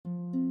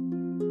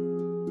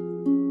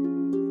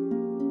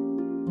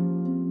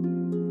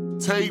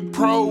Tay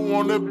Pro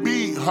on the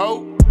beat,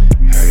 ho.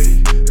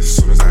 Hey, as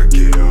soon as I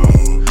get up,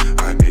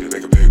 I need to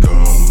make a pick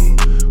up.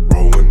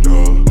 Rolling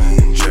up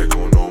and check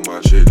on all my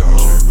chicks.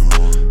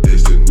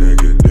 This the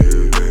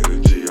negative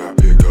energy I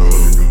pick up.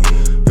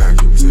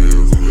 Vacuum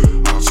seal,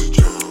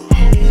 oxygen.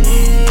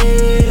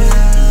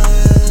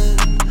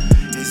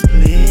 It's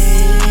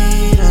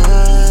bleed up.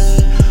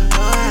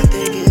 Oh, I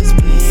think it's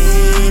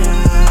bleed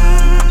up.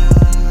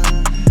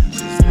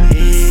 She's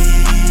bleed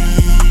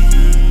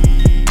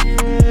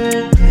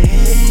up.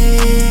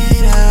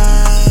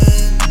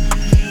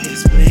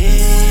 It's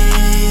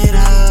bleed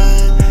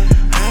up.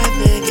 I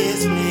think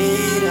it's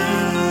bleed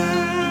up.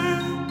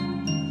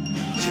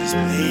 She's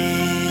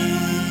bleed.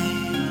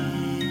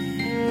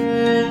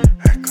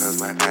 I close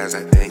my eyes,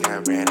 I think I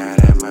ran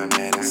out of my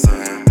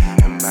medicine.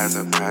 And by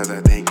surprise,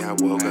 I think I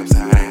woke up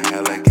tired of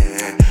hell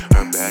again.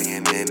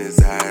 Rebellion in his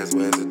eyes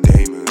was a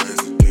demon.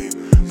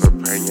 But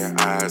bring your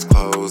eyes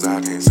closed,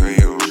 I can't see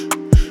him.